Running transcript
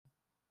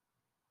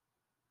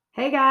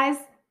Hey guys,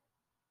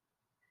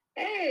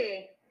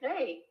 Hey,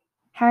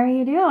 how are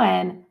you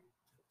doing?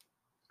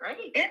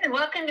 great. Good.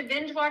 Welcome to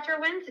Binge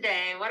Watcher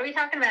Wednesday. What are we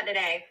talking about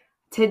today?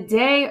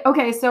 Today,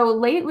 okay, so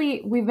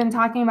lately we've been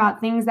talking about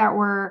things that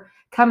were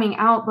coming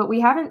out, but we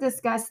haven't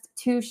discussed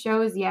two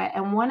shows yet.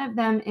 And one of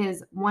them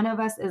is One of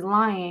Us is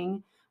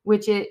Lying,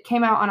 which it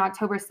came out on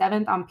October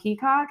 7th on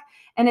Peacock.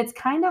 And it's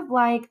kind of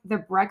like The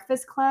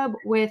Breakfast Club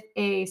with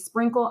a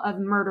sprinkle of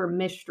murder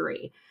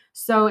mystery.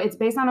 So it's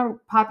based on a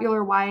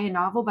popular YA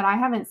novel, but I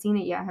haven't seen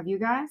it yet. Have you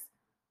guys?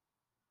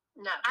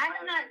 No, I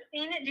have not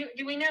seen it.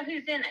 Do we know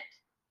who's in it?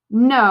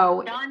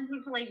 No. Dawn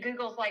usually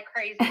Googles like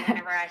crazy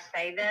whenever I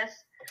say this.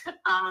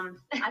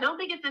 I don't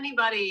think it's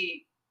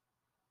anybody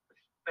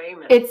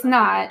famous. It's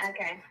not.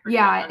 Okay.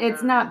 Yeah,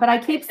 it's not. But I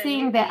keep So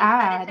seeing the newbies, but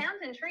ad. it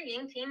sounds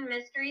intriguing. Teen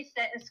mystery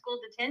set in school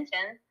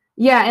detention.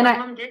 Yeah, and One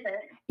of them did it.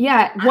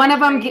 yeah, I'm one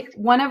intrigued.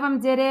 of them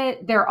did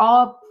it. They're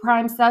all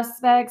prime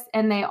suspects,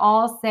 and they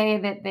all say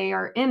that they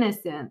are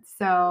innocent.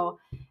 So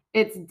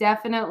it's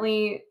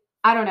definitely,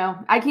 I don't know.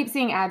 I keep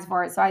seeing ads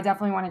for it, so I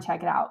definitely want to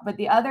check it out. But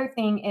the other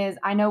thing is,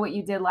 I Know What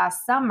You Did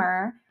Last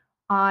Summer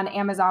on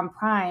Amazon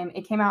Prime.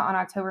 It came out on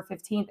October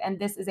 15th, and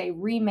this is a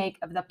remake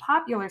of the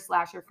popular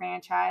slasher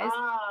franchise.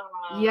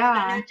 Oh, Yeah.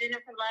 I know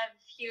Jennifer Love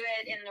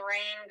Hewitt in the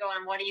rain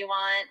going, "What do you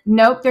want?"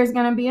 Nope, there's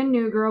going to be a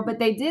new girl, but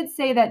they did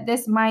say that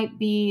this might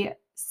be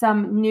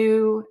some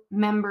new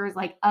members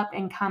like up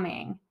and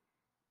coming.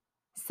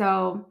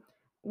 So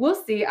we'll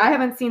see. I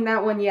haven't seen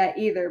that one yet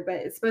either, but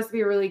it's supposed to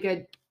be a really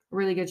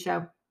good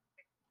show.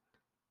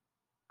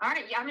 All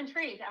right, yeah, I'm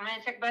intrigued. I'm going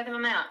to check both of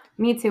them out.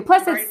 Me too.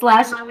 Plus You've it's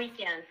already planned slash. my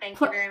weekend. Thank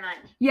you very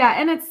much.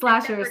 Yeah, and it's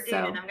slashers. Except for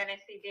Dune. So I'm going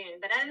to see Dune.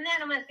 But other than that,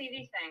 I'm going to see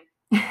these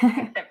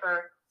things. Except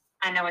for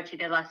I Know What You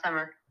Did Last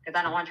Summer, because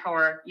I don't watch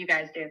horror. You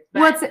guys do.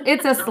 But well,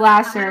 it's a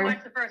slasher. I'm going to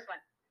watch the first one.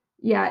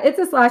 Yeah, it's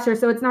a slasher,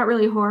 so it's not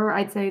really horror.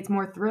 I'd say it's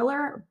more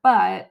thriller,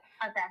 but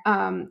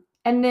Okay.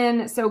 And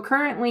then so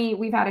currently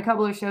we've had a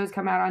couple of shows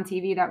come out on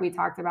TV that we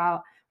talked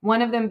about.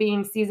 One of them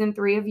being season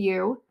 3 of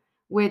You,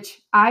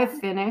 which I've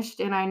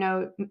finished, and I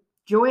know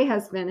Joy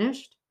has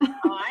finished. Oh,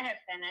 I have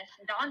finished.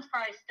 Dawn's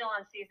probably still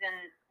on season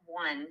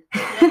 1.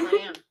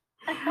 Yes,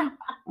 I am.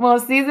 Well,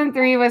 season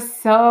 3 was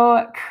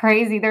so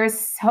crazy. There's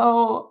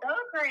so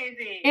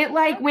crazy. It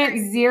like so went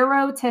crazy.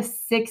 0 to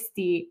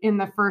 60 in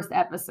the first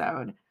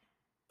episode.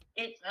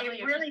 It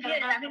really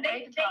did. I mean,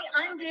 they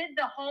undid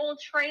the whole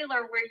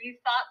trailer where you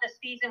thought the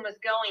season was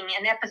going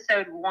in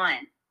episode 1.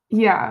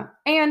 Yeah.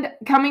 And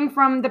coming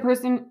from the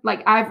person,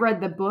 like I've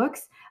read the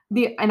books,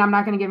 and I'm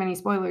not going to give any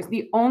spoilers.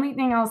 The only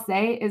thing I'll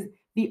say is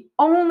the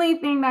only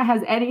thing that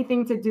has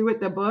anything to do with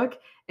the book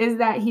is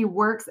that he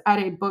works at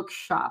a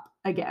bookshop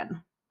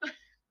again.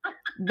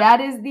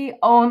 That is the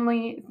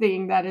only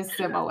thing that is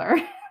similar.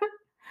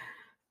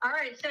 All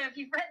right, so if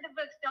you've read the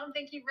books, don't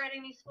think you've read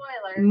any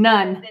spoilers.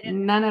 None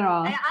at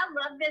all. I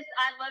love this.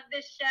 I love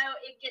this show.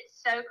 It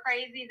gets so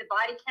crazy. The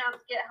body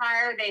counts get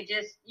higher. They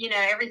just,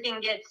 everything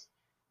gets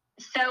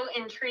so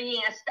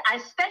intriguing. I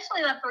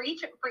especially love for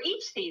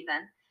each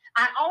season.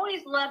 I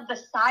always love the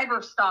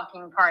cyber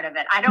stalking part of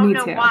it. I don't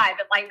know why,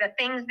 but like the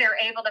things they're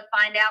able to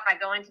find out by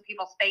going to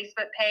people's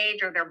Facebook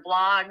page or their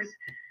blogs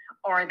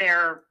or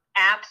their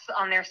apps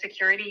on their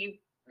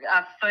security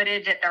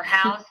footage at their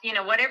house,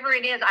 whatever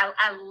it is,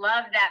 I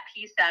love that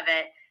piece of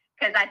it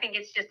because I think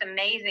it's just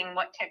amazing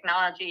what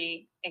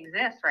technology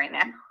exists right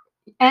now.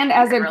 And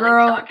as a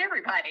girl,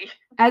 everybody.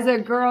 As a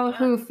girl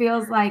who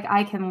feels like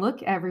I can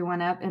look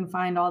everyone up and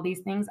find all these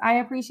things, I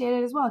appreciate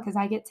it as well because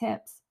I get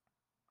tips.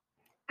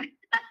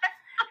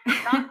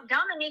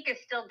 Dominique is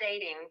still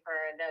dating for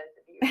those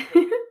of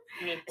you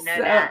who need to know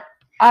that.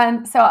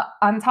 So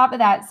on top of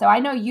that, so I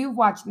know you've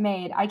watched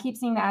Maid. I keep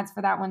seeing the ads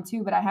for that one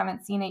too, but I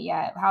haven't seen it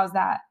yet. How's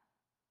that?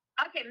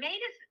 Okay, Maid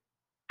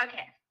is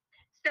okay.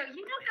 So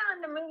you know how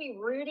in the movie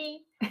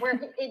Rudy, where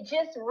it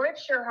just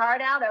rips your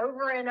heart out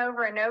over and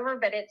over and over,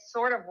 but it's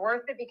sort of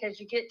worth it because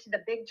you get to the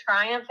big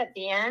triumph at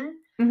the end.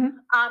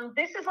 Mm-hmm.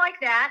 This is like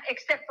that,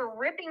 except for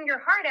ripping your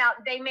heart out,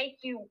 they make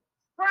you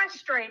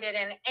frustrated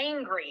and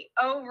angry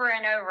over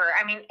and over.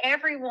 I mean,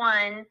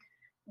 everyone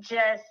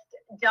just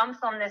dumps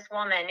on this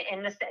woman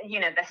in the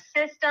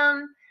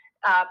system,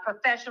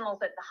 professionals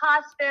at the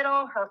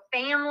hospital, her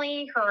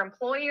family, her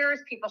employers,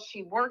 people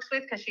she works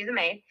with because she's a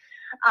maid.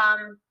 I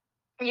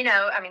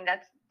mean,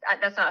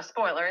 that's not a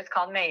spoiler. It's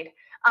called Maid.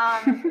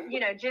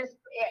 Just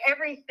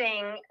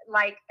everything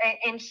like,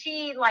 and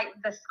she, like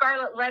the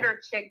Scarlet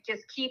Letter chick,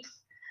 just keeps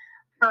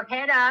her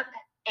head up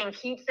and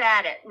keeps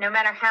at it, no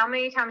matter how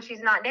many times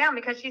she's not down,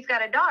 because she's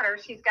got a daughter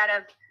she's got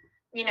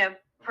to,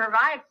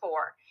 provide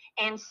for.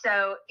 And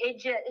so it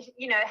just,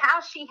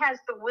 how she has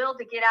the will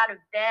to get out of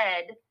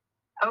bed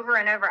over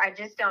and over, I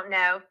just don't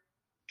know.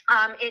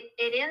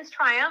 It ends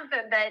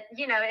triumphant, but,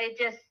 it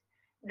just,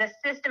 the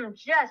system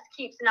just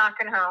keeps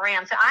knocking her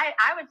around. So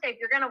I would say if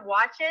you're going to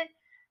watch it,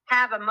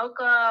 have a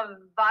mocha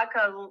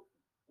vodka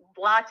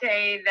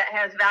latte that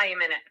has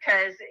Valium in it,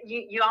 because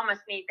you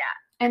almost need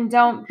that. And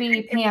don't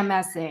be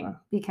PMSing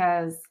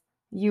because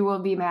you will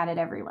be mad at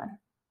everyone.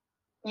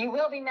 You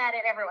will be mad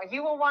at everyone.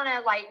 You will want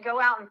to like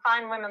go out and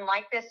find women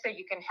like this so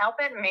you can help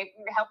it and maybe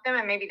help them,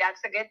 and maybe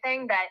that's a good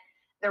thing. But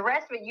the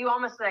rest of it, you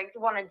almost like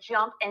want to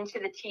jump into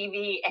the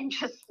TV and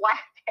just slap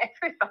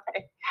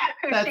everybody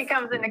who she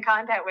comes into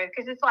contact with,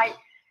 because it's like,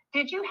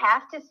 did you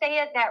have to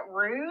say it that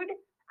rude?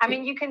 I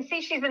mean, you can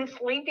see she's been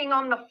sleeping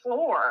on the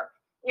floor.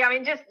 Yeah, I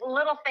mean, just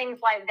little things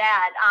like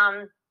that.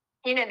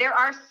 You know, there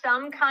are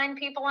some kind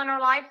people in her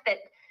life that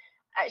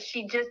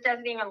she just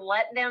doesn't even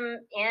let them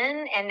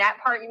in, and that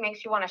part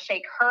makes you want to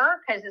shake her,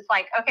 because it's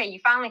like, okay, you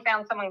finally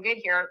found someone good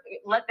here,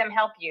 let them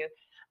help you.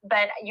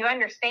 But you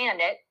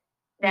understand it,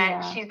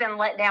 that she's been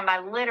let down by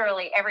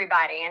literally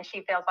everybody, and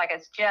she feels like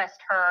it's just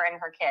her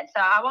and her kids.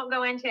 So I won't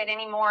go into it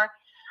anymore.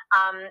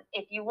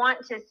 If you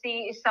want to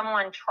see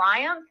someone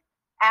triumph,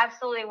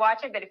 absolutely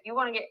watch it. But if you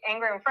want to get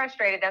angry and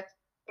frustrated, that's,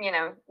 you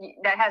know,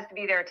 that has to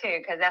be there too,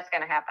 because that's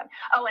going to happen.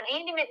 Oh, and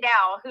Andie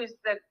MacDowell, who's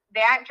the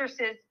actress,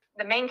 is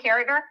the main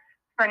character.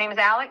 Her name is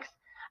Alex.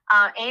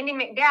 Andie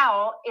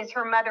MacDowell is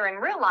her mother in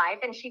real life,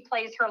 and she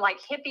plays her like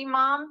hippie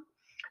mom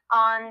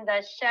on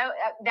the show.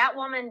 That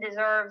woman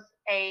deserves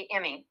a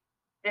Emmy.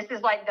 This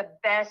is like the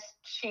best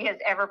she has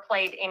ever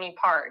played any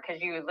part,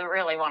 because you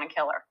really want to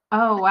kill her.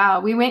 Oh, wow.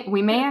 We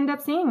may end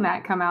up seeing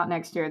that come out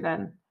next year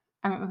then.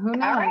 I mean, who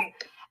knows? Right.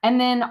 And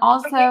then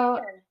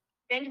also...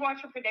 Binge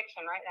watch your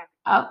prediction right now.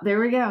 Oh, there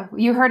we go.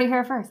 You heard it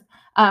here first.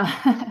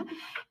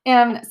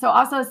 And so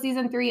also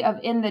season 3 of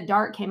In the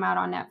Dark came out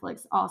on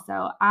Netflix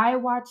also. I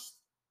watched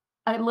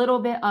a little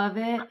bit of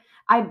it.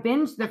 I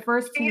binged the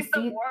first 2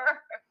 seasons.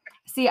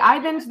 See, I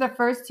binged the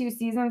first 2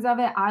 seasons of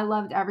it. I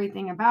loved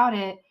everything about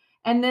it.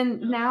 And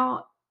then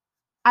now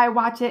I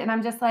watch it and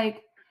I'm just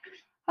like,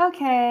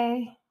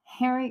 okay,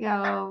 here we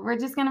go. We're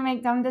just going to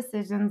make dumb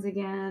decisions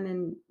again.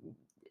 And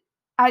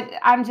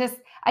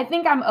I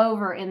think I'm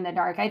over In the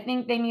Dark. I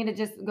think they need to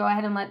just go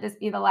ahead and let this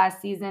be the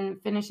last season,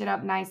 finish it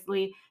up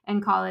nicely,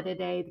 and call it a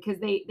day, because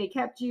they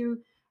kept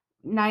you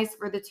nice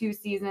for the 2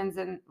 seasons,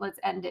 and let's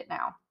end it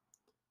now.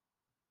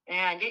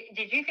 Yeah.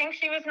 Did you think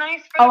she was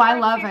nice? For I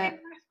love it.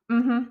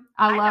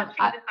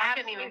 I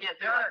didn't even get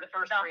through the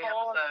first 3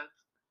 episodes.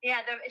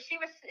 Yeah,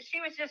 she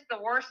was just the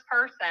worst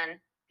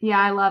person. Yeah,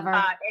 I love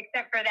her.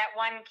 Except for that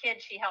one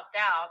kid she helped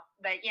out.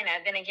 But, you know,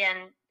 then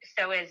again,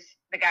 so is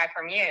the guy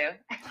from You.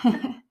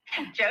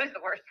 Joe's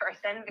the worst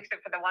person,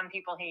 except for the one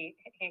people he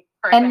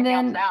personally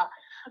helps out.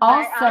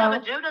 Also,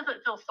 but Joe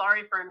doesn't feel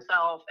sorry for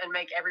himself and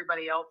make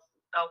everybody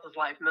else's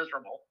life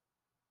miserable.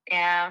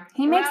 Yeah,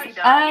 he makes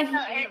a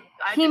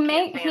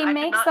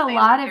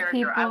lot of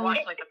people. I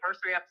watched like the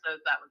first 3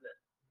 episodes. That was it.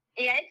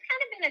 Yeah, it's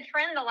kind of been a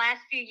trend the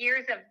last few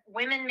years of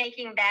women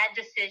making bad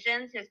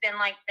decisions. Has been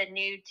like the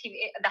new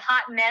TV, the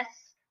hot mess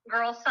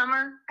girl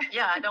summer.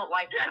 Yeah, I don't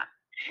like that.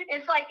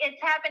 It's like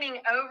it's happening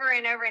over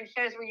and over in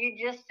shows where you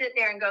just sit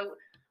there and go,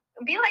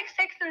 be like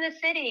Sex and the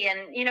City,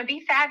 and, you know,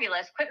 be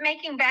fabulous. Quit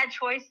making bad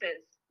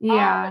choices.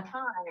 Yeah. All the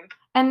time.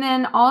 And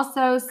then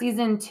also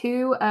season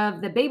 2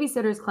 of The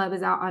Babysitter's Club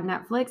is out on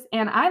Netflix,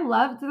 and I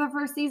loved the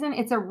first season.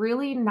 It's a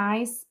really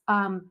nice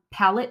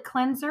palate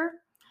cleanser.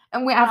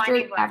 And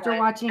after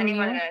watching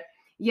You,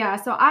 yeah,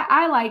 so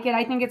I like it.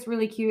 I think it's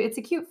really cute. It's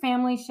a cute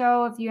family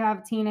show if you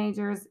have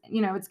teenagers.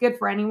 You know, it's good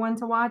for anyone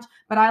to watch,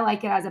 but I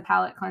like it as a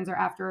palate cleanser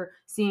after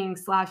seeing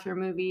slasher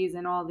movies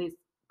and all these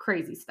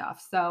crazy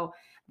stuff. So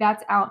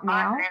that's out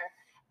now.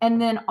 And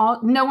then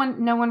no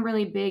one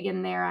really big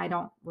in there, I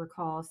don't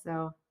recall.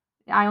 So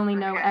I only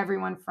know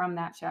everyone from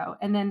that show.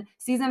 And then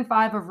season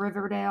 5 of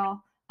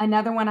Riverdale,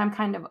 another one I'm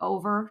kind of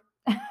over.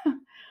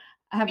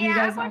 You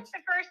guys I watched the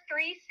first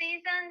 3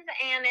 seasons,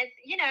 and it's,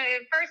 you know,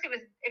 at first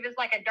it was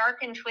like a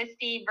dark and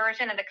twisty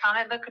version of the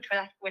comic book,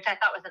 which I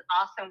thought was an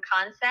awesome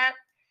concept.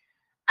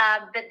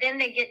 But then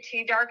they get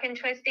too dark and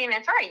twisty, and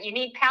it's all right. You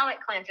need palate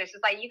cleansers.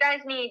 It's like, you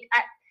guys need.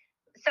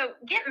 So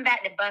getting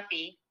back to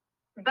Buffy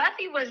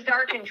was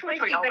dark and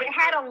twisty, but it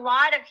had a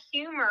lot of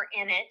humor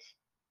in it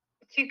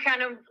to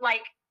kind of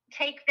like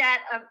take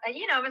that.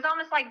 You know, it was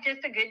almost like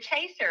just a good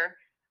chaser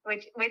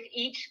with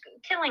each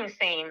killing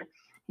scene.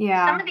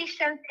 Yeah. Some of these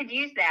shows could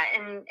use that,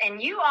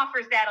 and You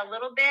offers that a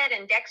little bit,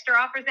 and Dexter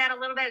offers that a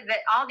little bit, but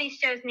all these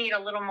shows need a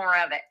little more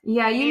of it.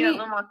 Yeah, you need a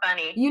little more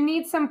funny. You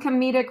need some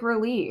comedic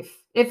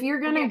relief. If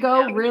you're going to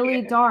go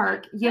really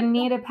dark, you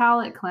need a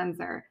palate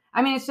cleanser.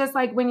 I mean, it's just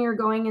like when you're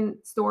going in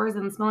stores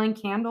and smelling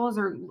candles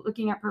or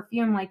looking at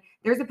perfume, like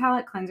there's a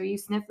palate cleanser. You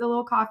sniff the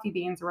little coffee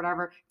beans or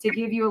whatever to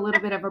give you a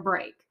little bit of a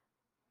break.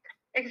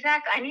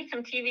 Exactly. I need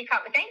some TV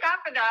copy. Thank God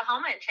for the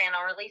Hallmark Channel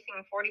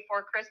releasing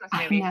 44 Christmas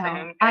movies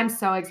soon. I'm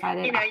so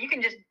excited. You know, you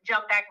can just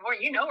jump back and forth.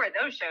 You know where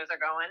those shows are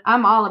going.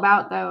 I'm all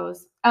about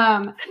those. I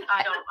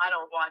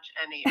don't watch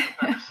any of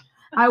those.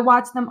 I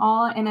watch them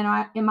all, and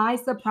am I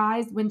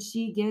surprised when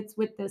she gets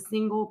with the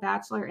single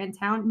bachelor in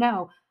town?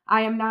 No,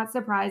 I am not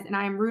surprised, and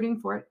I am rooting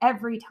for it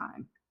every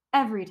time.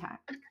 Every time.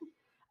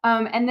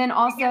 And then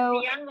also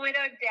the young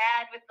widowed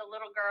dad with the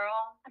little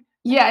girl.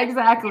 Yeah,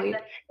 exactly.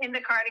 In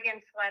the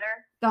cardigan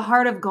sweater. The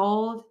heart of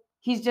gold.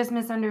 He's just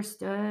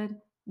misunderstood.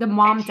 The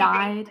mom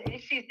died.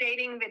 She's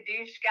dating the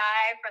douche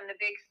guy from the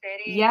big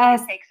city.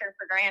 Yes. He takes her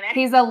for granted.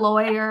 He's a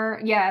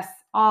lawyer. Yes.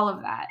 all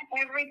of that.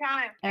 Every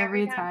time.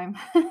 Every time.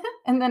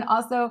 And then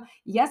also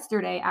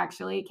yesterday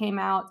actually came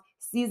out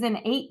season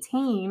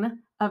 18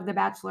 of The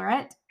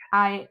Bachelorette.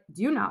 I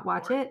do not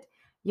watch it.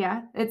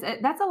 Yeah,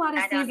 that's a lot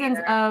of I don't seasons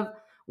either. of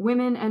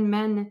women and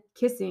men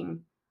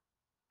kissing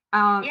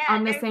on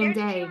the same there's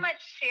day. too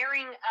much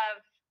sharing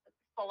of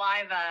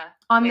saliva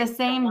On the with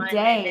same one,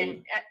 day. and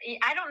then,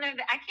 I don't know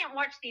that I can't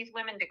watch these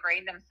women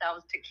degrade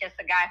themselves to kiss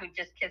a guy who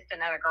just kissed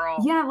another girl.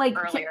 Yeah, like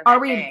earlier are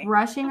that we day.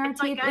 brushing our It's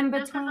like, teeth guys, in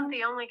this isn't between?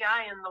 the only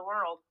guy in the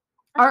world.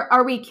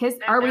 Are we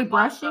Are we There's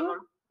lots of brushing? them.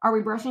 Are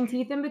we brushing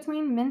teeth in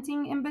between?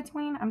 Minting in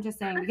between? I'm just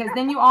saying, because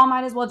then you all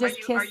might as well just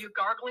kiss. Are you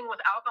gargling with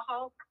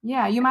alcohol?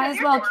 Yeah, you might as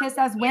well kiss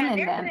as women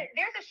there's then.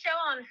 there's a show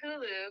on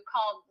Hulu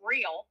called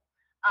Real.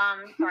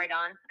 Sorry,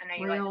 Dawn. I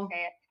know you like to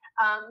say it.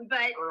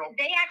 But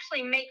they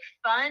actually make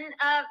fun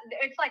of.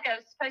 It's like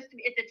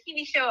it's a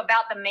TV show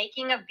about the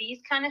making of these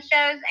kind of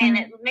shows, and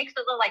it makes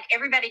it look like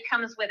everybody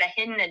comes with a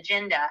hidden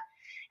agenda.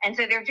 And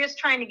so they're just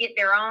trying to get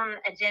their own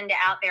agenda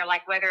out there,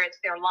 like whether it's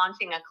they're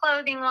launching a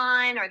clothing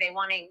line or they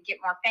want to get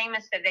more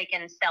famous so they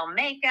can sell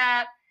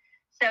makeup.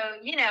 So,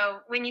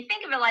 when you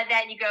think of it like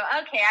that, you go,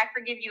 okay, I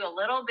forgive you a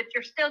little, but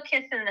you're still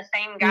kissing the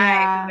same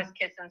guy who was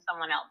kissing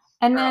someone else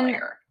and earlier.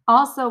 Then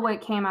also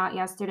what came out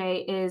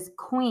yesterday is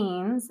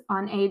Queens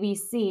on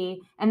ABC.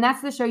 And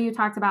that's the show you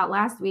talked about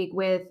last week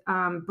with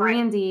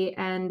Brandy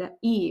and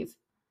Eve.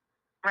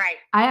 Right.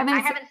 I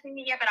haven't seen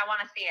it yet, but I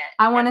want to see it.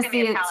 I want to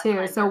see it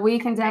too. So we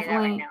can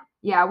definitely,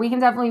 we can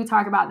definitely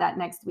talk about that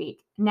next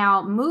week.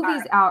 Now,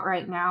 movies out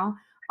right now.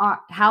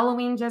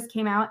 Halloween just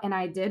came out and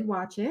I did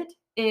watch it.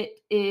 It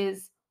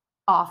is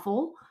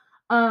awful.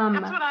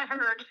 That's what I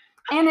heard.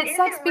 And it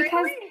sucks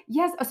because,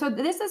 yes, so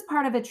this is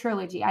part of a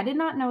trilogy. I did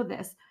not know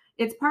this.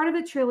 It's part of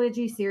a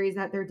trilogy series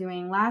that they're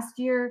doing. Last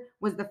year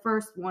was the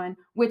first one,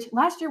 which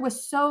last year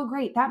was so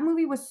great. That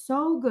movie was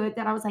so good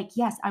that I was like,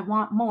 yes, I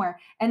want more.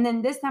 And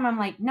then this time I'm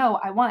like, no,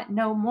 I want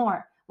no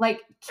more.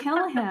 Like,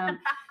 kill him.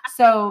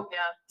 So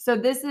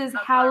this is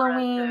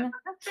Halloween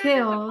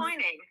Kills.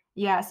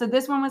 Yeah, so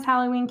this one was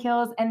Halloween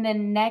Kills. And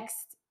then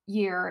next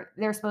year,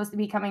 they're supposed to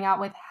be coming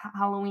out with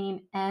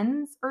Halloween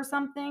Ends or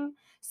something.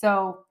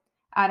 So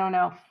I don't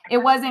know. It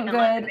wasn't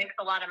good. It makes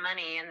a lot of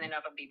money and then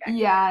it'll be back.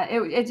 Yeah,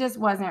 it just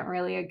wasn't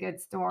really a good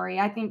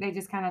story. I think they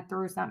just kind of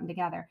threw something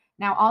together.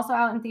 Now, also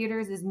out in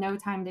theaters is No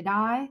Time to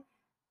Die.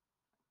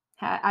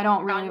 I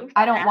don't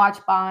watch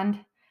Bond.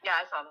 Yeah,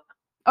 I saw that.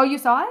 Oh, you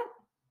saw it?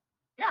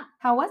 Yeah.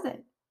 How was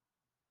it?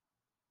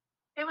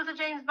 It was a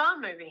James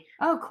Bond movie.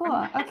 Oh,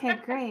 cool. Okay,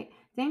 great.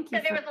 Thank you.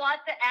 So there was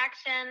lots of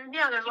action.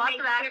 Yeah, there's lots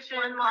of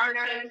action, car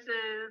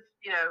chases,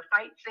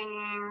 fight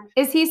scenes.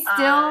 Is he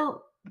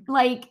still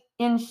like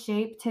in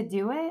shape to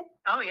do it?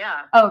 Oh,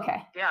 yeah. Oh,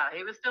 okay. Yeah,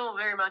 he was still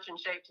very much in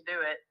shape to do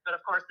it. But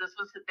of course, this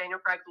was Daniel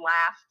Craig's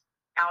last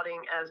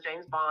outing as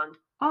James Bond.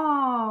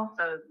 Oh.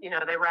 So,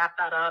 they wrapped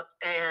that up.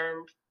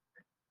 And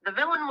the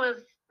villain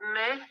was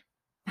meh.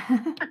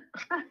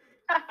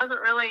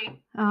 wasn't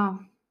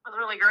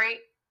really great.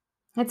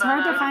 It's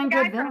hard to find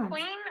good villains.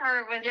 Queen,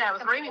 or was it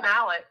was Rami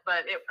Malek,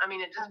 but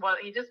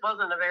he just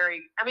wasn't a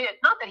very.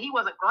 Not that he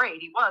wasn't great,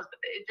 he was, but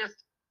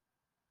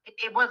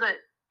it wasn't.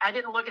 I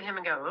didn't look at him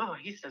and go, "Oh,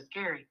 he's so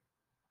scary."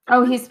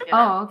 Oh,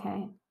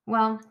 okay.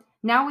 Well,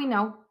 now we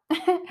know.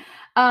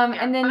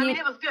 And then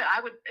it was good. I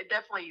would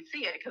definitely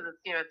see it because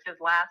it's his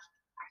last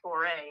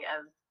foray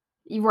as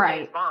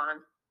James Bond.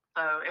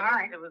 So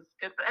it was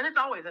good, and it's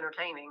always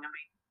entertaining.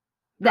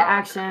 The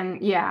action,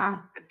 yeah.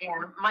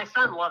 My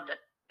son loved it.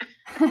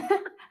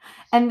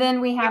 And then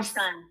we have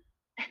son,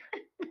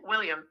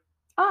 William.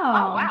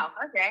 Oh, wow.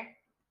 Okay.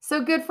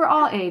 So good for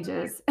all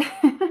ages.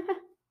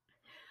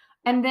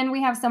 And then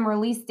we have some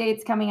release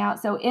dates coming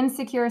out. So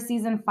Insecure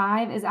season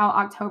 5 is out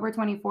October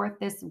 24th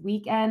this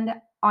weekend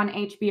on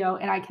HBO,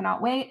 and I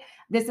cannot wait.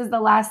 This is the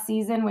last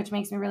season, which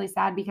makes me really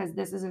sad because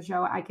this is a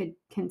show I could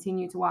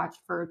continue to watch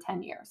for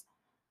 10 years.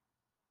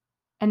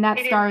 And that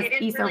stars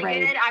Issa Rae.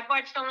 Good. I've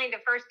watched only the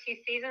first 2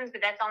 seasons,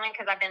 but that's only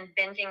because I've been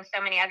binging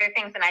so many other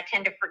things, and I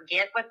tend to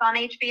forget what's on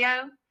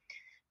HBO.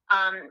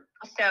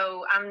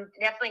 So I'm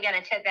definitely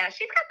going to check that.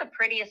 She's got the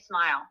prettiest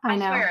smile. I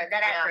swear,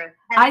 that actress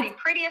has the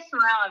prettiest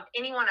smile of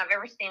anyone I've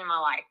ever seen in my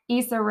life.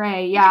 Issa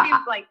Rae,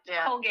 yeah. She do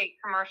Colgate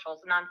commercials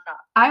nonstop.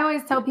 I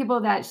always tell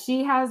people that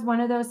she has one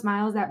of those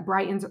smiles that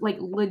brightens, like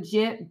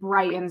legit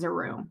brightens a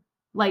room.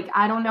 Like,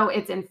 I don't know,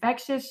 it's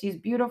infectious. She's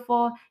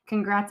beautiful.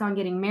 Congrats on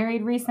getting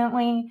married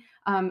recently.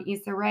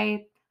 Issa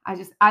Rae,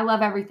 I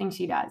love everything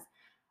she does.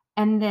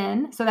 And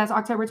then, so that's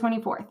October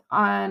 24th.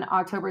 On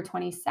October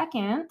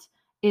 22nd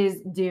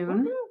is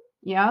Dune. Woo-hoo.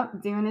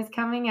 Yep, Dune is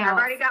coming out. I've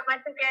already got my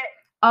ticket.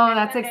 Oh,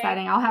 that's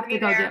exciting. I'll have to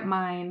go get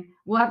mine.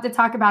 We'll have to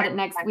talk about it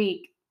next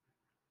week.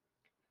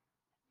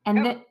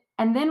 And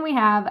then we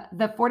have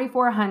The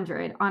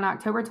 4400 on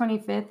October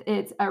 25th.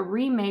 It's a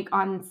remake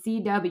on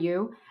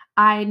CW.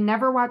 I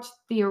never watched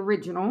the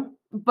original,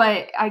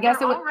 but I guess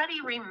They're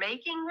already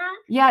remaking that?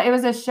 Yeah, it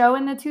was a show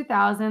in the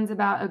 2000s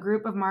about a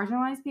group of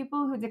marginalized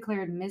people who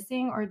declared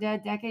missing or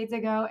dead decades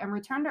ago and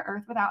returned to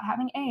Earth without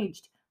having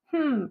aged.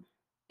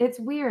 It's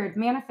weird.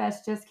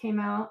 Manifest just came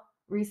out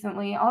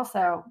recently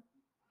also.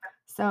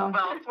 So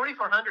Well,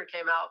 4400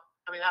 came out.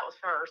 I mean, that was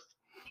first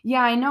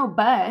yeah, I know,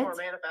 before but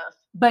Manifest.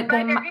 but But they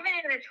they're mi- giving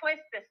it a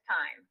twist this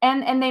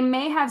time. and they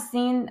may have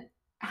seen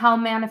how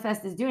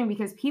Manifest is doing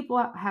because people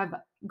have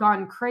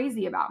gone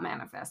crazy about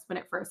Manifest when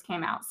it first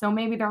came out. So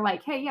maybe they're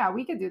like, hey, yeah,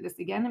 we could do this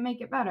again and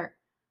make it better.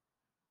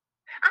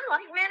 I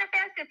like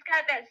Manifest. It's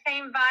got that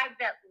same vibe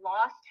that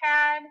Lost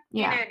had.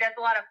 Yeah. You know, it does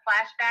a lot of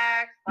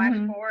flashbacks, flash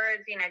Mhm.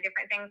 forwards, you know,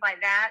 different things like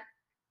that.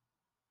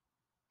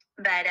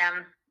 But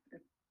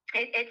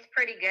it's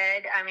pretty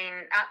good. I mean,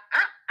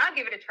 I'll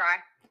give it a try.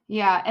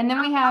 Yeah, and then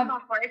we have I'm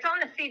all for it. It's on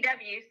the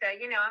CW, so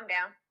you know I'm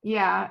down.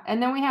 yeah,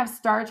 and then we have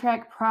Star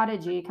Trek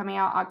Prodigy coming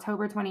out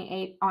October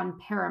 28th on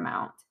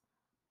Paramount.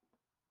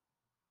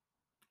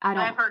 I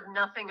I've don't. heard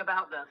nothing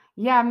about this.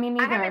 Yeah, me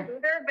I haven't neither.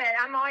 either, but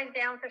I'm always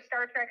down for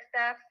Star Trek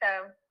stuff, so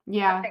I'll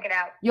Yeah, check it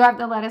out. you have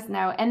to let us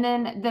know. And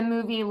then the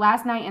movie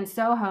Last Night in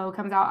Soho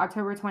comes out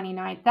October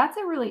 29th. That's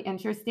a really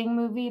interesting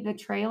movie. The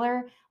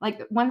trailer,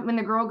 like when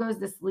the girl goes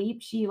to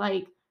sleep, she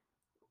like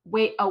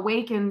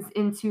awakens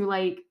into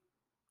like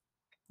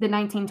the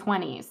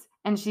 1920s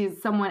and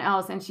she's someone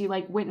else and she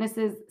like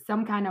witnesses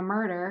some kind of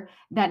murder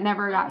that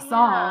never got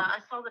solved. I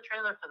saw the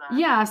trailer for that.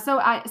 Yeah,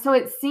 so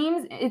it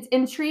seems it's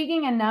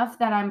intriguing enough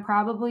that I'm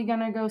probably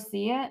gonna go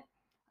see it.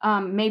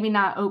 Maybe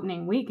not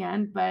opening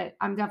weekend, but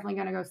I'm definitely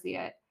gonna go see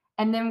it.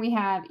 And then we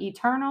have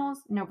Eternals,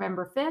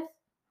 November 5th.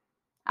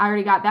 I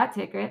already got that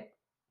ticket.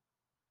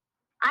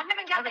 I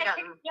haven't got that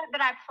ticket yet, but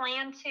I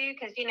plan to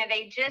because you know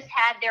they just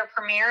had their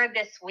premiere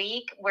this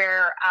week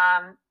where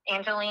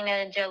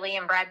Angelina Jolie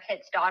and Brad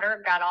Pitt's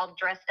daughter got all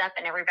dressed up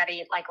and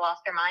everybody like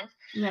lost their minds.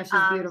 Yeah,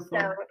 she's beautiful.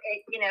 So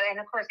you know, and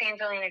of course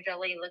Angelina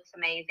Jolie looks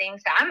amazing.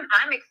 So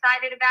I'm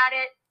excited about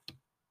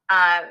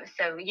it.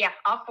 So yeah,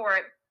 all for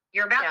it.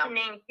 You're about to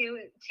name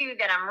two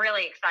that I'm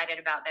really excited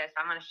about. This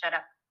I'm going to shut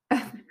up.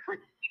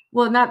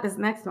 Well, not this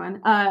next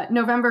one.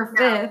 November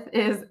 5th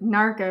is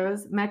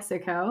Narcos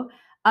Mexico.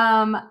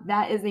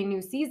 That is a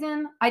new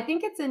season. I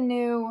think it's a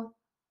new,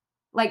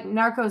 like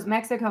Narcos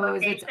Mexico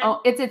is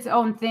its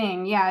own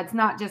thing. Yeah, it's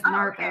not just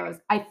Narcos. Okay.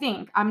 I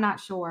think I'm not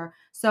sure.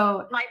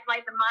 So like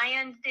the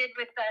Mayans did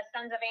with the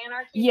Sons of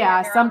Anarchy.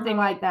 Yeah, something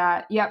like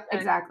that. Yep,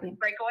 exactly.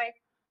 Breakaway.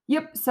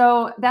 Yep.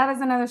 So that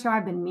is another show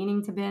I've been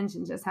meaning to binge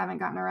and just haven't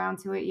gotten around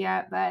to it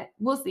yet, but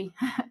we'll see.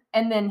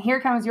 And then here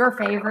comes your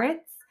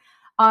favorites.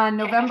 On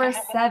November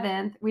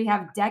 7th, we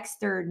have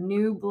Dexter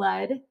New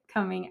Blood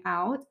coming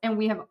out, and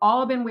we have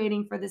all been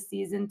waiting for the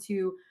season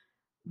to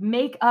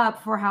make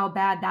up for how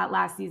bad that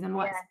last season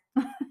was.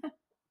 Yeah.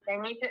 They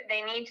need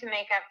to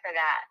make up for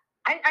that.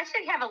 I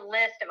should have a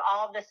list of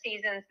all the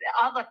seasons,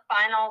 all the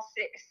final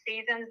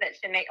seasons that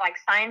should make, like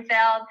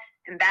Seinfeld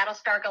and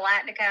Battlestar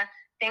Galactica,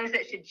 things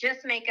that should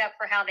just make up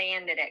for how they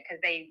ended it because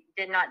they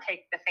did not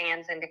take the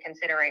fans into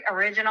consideration.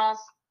 Originals.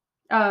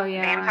 Oh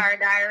yeah. Vampire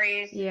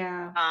Diaries.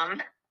 Yeah.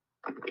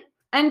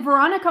 And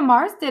Veronica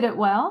Mars did it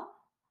well.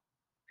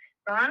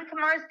 Veronica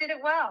Mars did it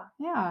well.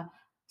 Yeah.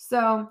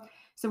 So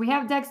we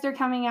have Dexter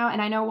coming out,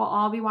 and I know we'll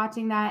all be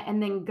watching that.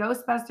 And then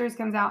Ghostbusters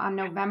comes out on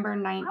November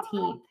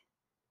 19th.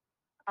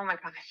 Oh my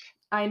gosh.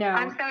 I know.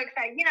 I'm so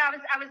excited. You know,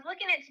 I was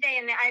looking at it today,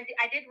 and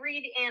I did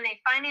read in a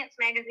finance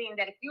magazine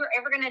that if you were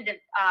ever going to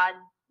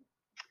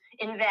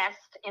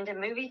invest into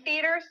movie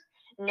theaters,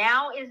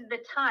 now is the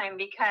time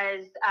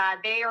because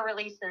they are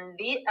releasing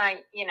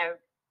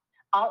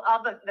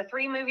all the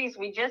three movies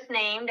we just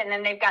named, and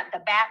then they've got the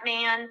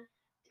Batman,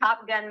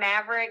 Top Gun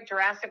Maverick,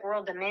 Jurassic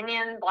World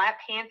Dominion, Black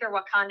Panther,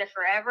 Wakanda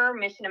Forever,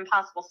 Mission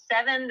Impossible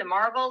 7, The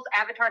Marvels,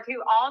 Avatar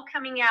 2, all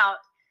coming out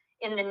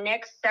in the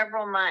next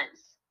several months.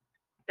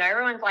 So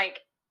everyone's like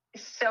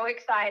so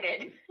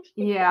excited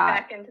to get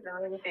back into the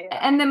movie theater.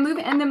 And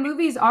the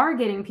movies are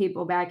getting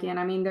people back in.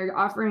 I mean, they're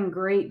offering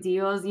great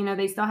deals. You know,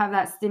 they still have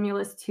that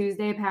Stimulus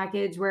Tuesday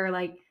package where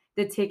like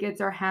the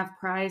tickets are half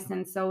price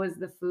and so is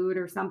the food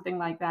or something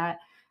like that.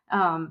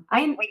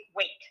 Wait.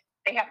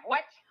 They have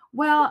what?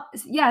 Well,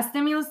 yeah,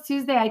 Stimulus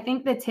Tuesday, I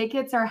think the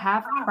tickets are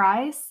half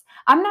price.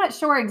 I'm not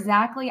sure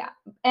exactly.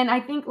 And I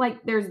think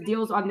like there's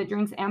deals on the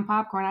drinks and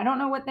popcorn. I don't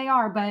know what they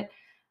are, but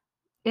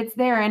it's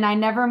there. And I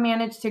never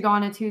managed to go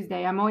on a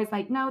Tuesday. I'm always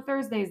like, no,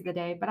 Thursday's the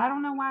day, but I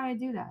don't know why I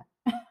do that.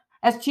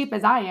 As cheap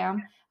as I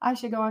am, I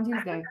should go on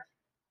Tuesday.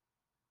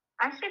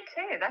 I should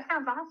too. That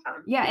sounds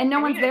awesome. Yeah, and no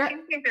one's there.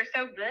 Tuesdays are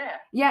so bleh.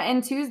 Yeah,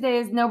 and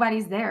Tuesdays,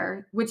 nobody's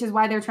there, which is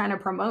why they're trying to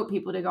promote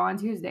people to go on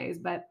Tuesdays.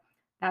 But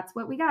that's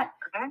what we got.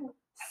 Okay.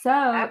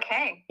 So,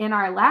 in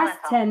our last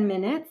 10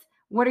 minutes,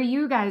 what are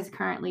you guys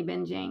currently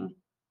binging?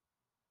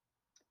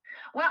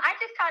 Well, I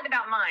just talked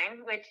about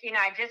mine, which, you know,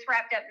 I just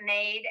wrapped up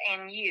Maid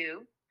and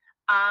You.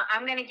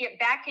 I'm going to get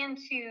back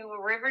into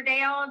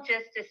Riverdale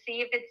just to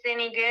see if it's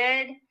any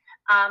good.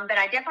 But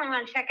I definitely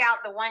want to check out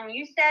the one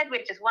you said,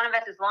 which is One of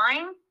Us is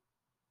Lying,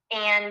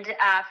 and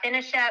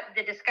finish up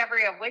The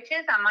Discovery of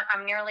Witches.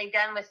 I'm nearly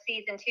done with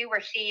season 2,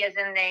 where she is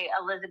in the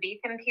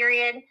Elizabethan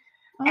period.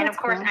 Oh, and of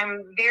course, cool.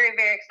 I'm very,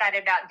 very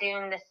excited about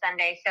Dune this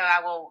Sunday. So I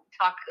will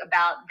talk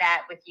about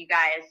that with you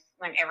guys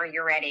whenever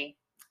you're ready.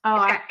 Oh,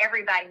 it's got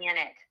everybody in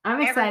it.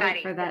 I'm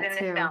excited for that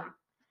too.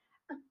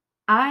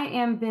 I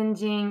am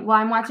binging. Well,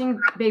 I'm watching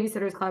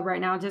Babysitter's Club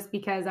right now just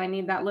because I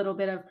need that little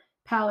bit of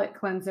palate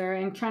cleanser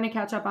and trying to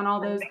catch up on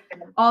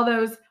all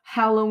those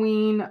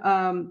Halloween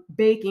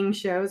baking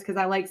shows because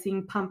I like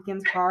seeing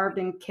pumpkins carved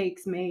and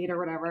cakes made or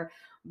whatever.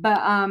 But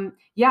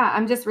yeah,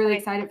 I'm just really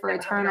excited for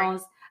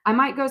Eternals. I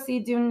might go see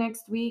Dune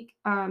next week,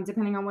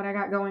 depending on what I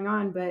got going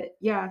on. But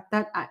yeah,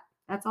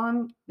 that's all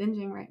I'm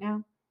binging right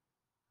now.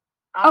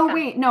 Awesome. Oh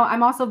wait, no,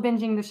 I'm also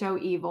binging the show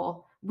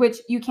Evil, which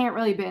you can't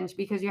really binge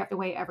because you have to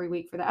wait every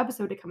week for the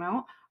episode to come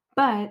out.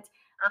 But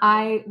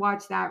I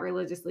watch that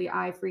religiously.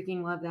 I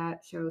freaking love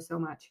that show so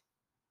much.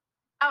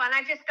 Oh, and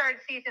I just started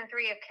season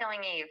 3 of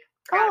Killing Eve.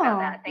 Forgot about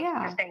that.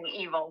 Thanks for saying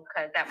evil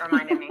because that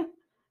reminded me.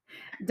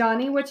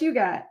 Donnie, what you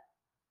got?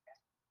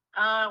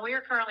 We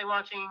are currently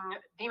watching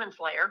Demon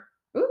Slayer.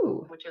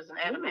 Ooh. Which is an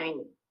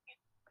anime.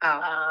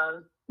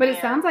 Oh. But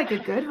it sounds like a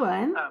good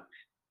one. Oh,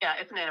 yeah,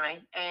 it's an anime.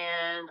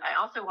 And I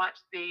also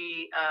watched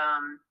the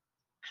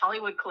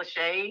Hollywood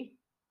Cliche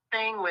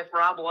thing with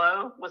Rob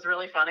Lowe. Was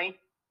really funny.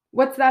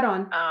 What's that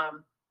on?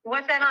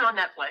 What's that on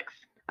Netflix.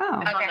 Oh.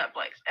 It's on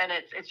Netflix. And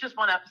it's just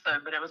one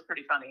episode, but it was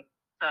pretty funny.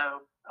 So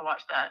I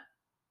watched that.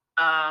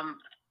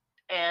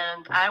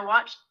 And I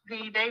watched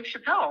the Dave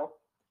Chappelle.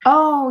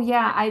 Oh,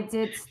 yeah, I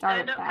did start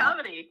stand-up that.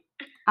 comedy.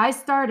 I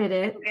started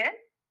it. Good?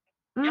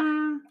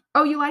 Yeah.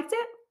 Oh, you liked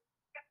it?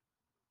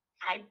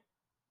 I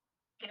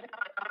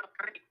thought it was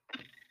great.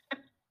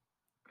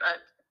 But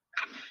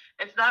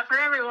it's not for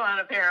everyone,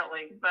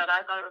 apparently. But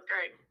I thought it was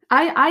great.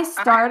 I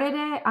started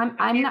it. I'm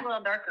not a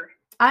little darker.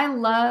 I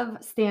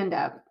love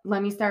stand-up.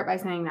 Let me start by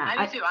saying that.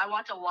 I do too. I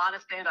watch a lot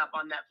of stand-up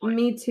on Netflix.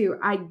 Me too.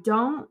 I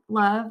don't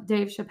love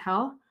Dave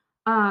Chappelle.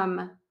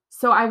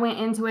 So I went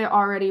into it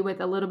already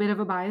with a little bit of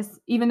a bias,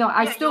 even though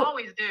I still you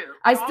always do.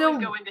 I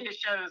always go into his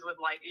shows with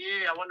like,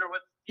 I wonder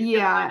what.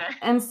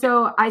 And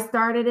so I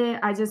started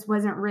it. I just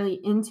wasn't really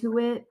into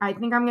it. I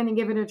think I'm going to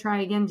give it a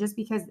try again just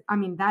because, I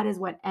mean, that is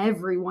what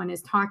everyone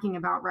is talking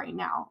about right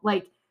now.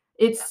 Like,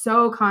 it's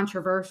so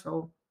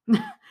controversial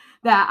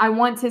that I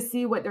want to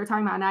see what they're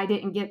talking about, and I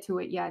didn't get to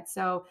it yet.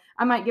 So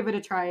I might give it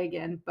a try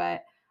again.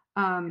 But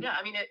yeah,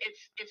 I mean,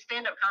 it's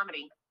stand-up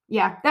comedy.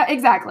 Yeah,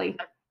 exactly.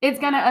 It's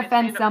going to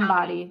offend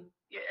somebody.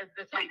 Yeah,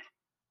 it's like,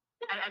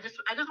 I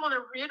just want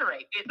to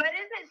reiterate. But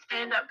isn't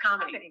stand-up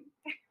comedy?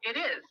 It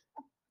is.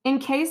 In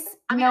case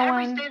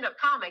every stand-up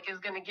comic is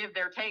going to give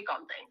their take on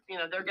things.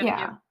 They're going to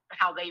give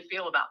how they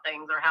feel about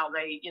things or how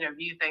they,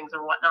 view things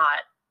or whatnot.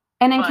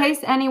 And in case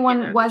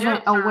anyone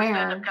wasn't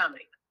aware,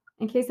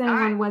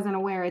 wasn't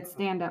aware, it's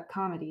stand-up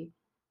comedy.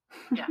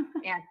 Yeah.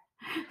 Yeah.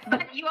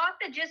 But you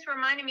also just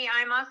reminded me,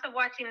 I'm also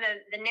watching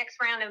the next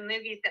round of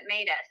movies that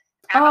made us.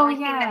 I've only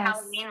seen the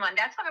Halloween one.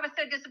 That's why I was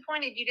so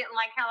disappointed you didn't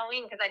like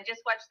Halloween, because I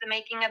just watched the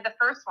making of the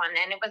first one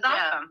and it was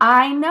awesome.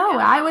 I know.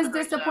 I was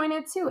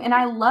disappointed too. And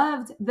I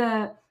loved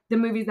the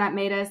movies that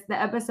made us, the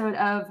episode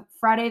of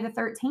Friday the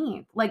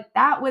 13th. Like,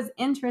 that was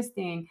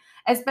interesting,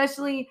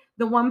 especially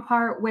the one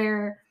part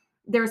where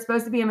there was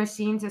supposed to be a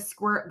machine to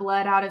squirt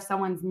blood out of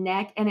someone's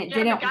neck and it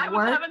didn't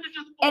work.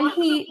 And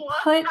he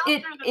put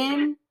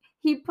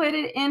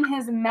it in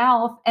his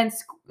mouth and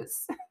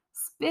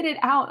spit it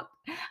out.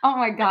 Oh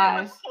my gosh.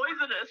 It was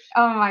poisonous.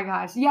 Oh my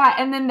gosh. Yeah.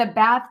 And then the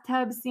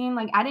bathtub scene,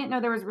 like, I didn't know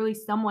there was really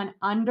someone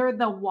under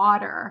the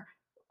water,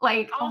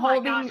 like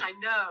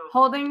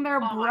holding their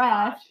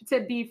breath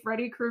to be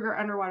Freddy Krueger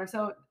underwater.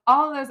 So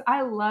all those,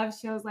 I love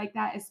shows like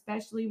that,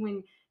 especially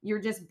when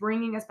you're just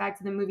bringing us back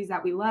to the movies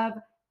that we love.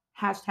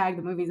 Hashtag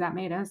the movies that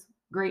made us.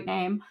 Great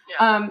name.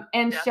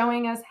 And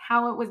showing us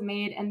how it was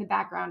made and the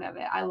background of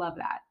it. I love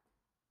that.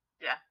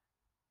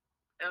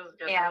 It was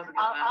good. Yeah,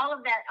 all of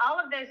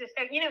those are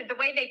so, the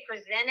way they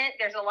present it,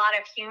 there's a lot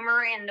of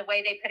humor in the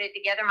way they put it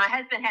together. My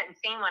husband hadn't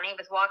seen one. He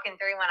was walking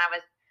through when I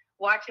was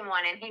watching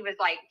one, and he was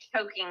like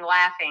choking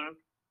laughing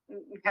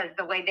because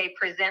the way they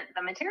present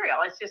the material.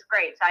 It's just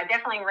great. So I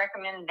definitely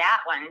recommend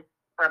that one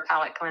for a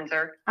palate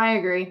cleanser. I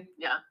agree.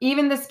 Yeah.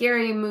 Even the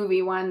scary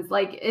movie ones,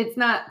 like, it's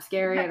not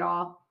scary at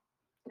all.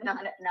 Not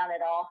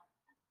at all.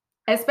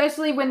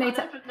 Especially when not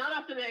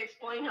after they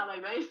explain how they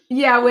made it.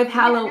 Yeah, with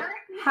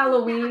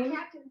Halloween.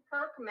 Captain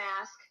Kirk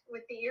mask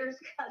with the ears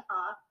cut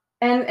off.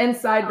 And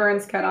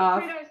sideburns cut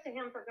off. Kudos to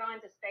him for going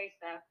to space,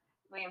 though.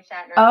 William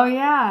Shatner. Oh,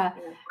 yeah.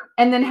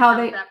 And then how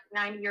they...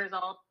 90 years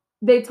old.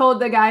 They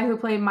told the guy who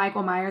played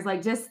Michael Myers,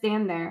 like, just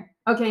stand there.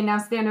 Okay, now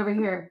stand over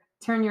here.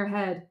 Turn your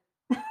head.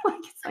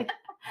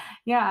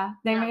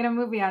 They made a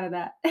movie out of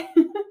that.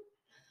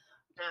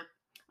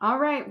 All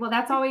right. Well,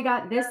 that's all we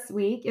got this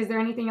week. Is there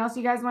anything else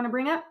you guys want to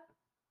bring up?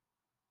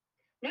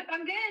 Nope,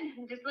 I'm good.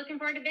 I'm just looking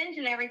forward to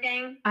binging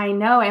everything. I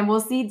know, and we'll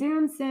see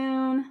Dune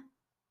soon.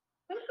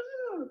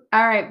 Woo-hoo.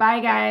 All right, bye,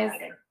 guys.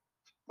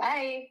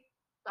 Bye.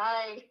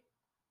 Bye.